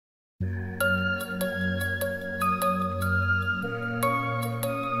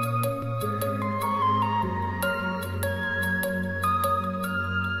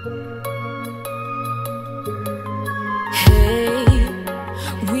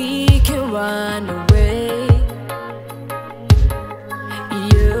run away.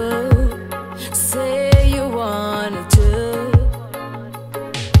 You say you wanted to.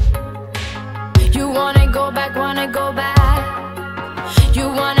 You wanna go back, wanna go back. You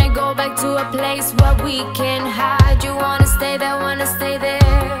wanna go back to a place where we can hide. You wanna stay there, wanna stay there.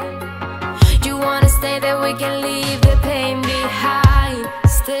 You wanna stay there, we can leave the pain behind.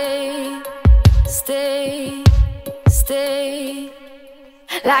 Stay, stay, stay.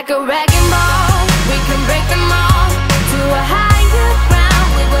 Like a wrecking ball, we can break them all to a higher ground.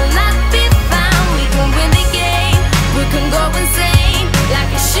 We will not be found. We can win the game. We can go insane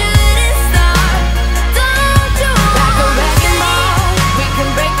like a shooting star. Don't you want like a wrecking ball? We can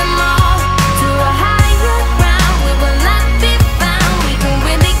break them all to a higher ground. We will not be found. We can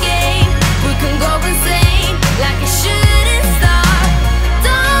win the game. We can go insane like a shooting star.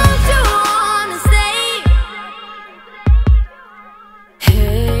 Don't you wanna stay?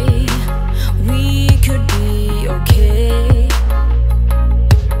 Hey, we could be okay,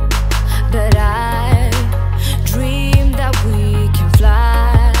 but I dream that we can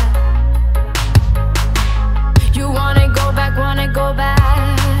fly. You wanna go back, wanna go back.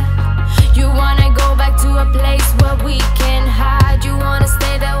 You wanna go back to a place where we can hide. You wanna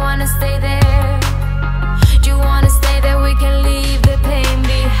stay there, wanna stay there. You wanna stay there, we can leave the pain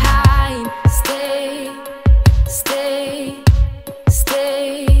behind. Stay, stay,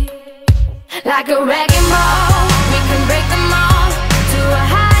 stay. Like a wrecking ball, we can break them all to a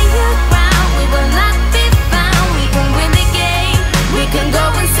higher ground. We will not be found. We can win the game. We can go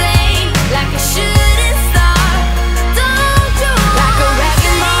insane like a shooting star. Don't you want like a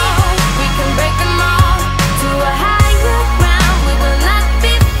wrecking ball? We can break them all to a higher ground. We will not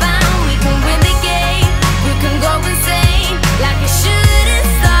be found. We can win the game. We can go insane like a shooting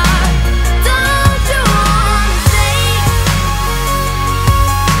star. Don't you wanna stay?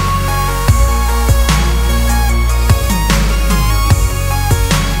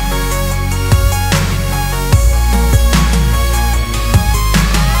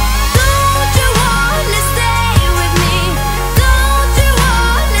 Don't you wanna stay with me? Don't you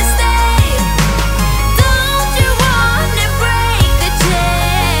wanna stay? Don't you wanna break the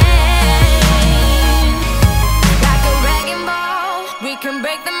chain? Like a wrecking ball, we can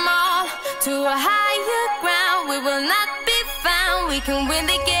break them all to a higher ground. We will not be found. We can win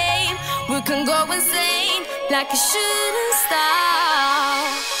the game. We can go insane like a shooting star.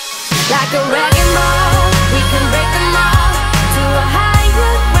 Like a wrecking ball.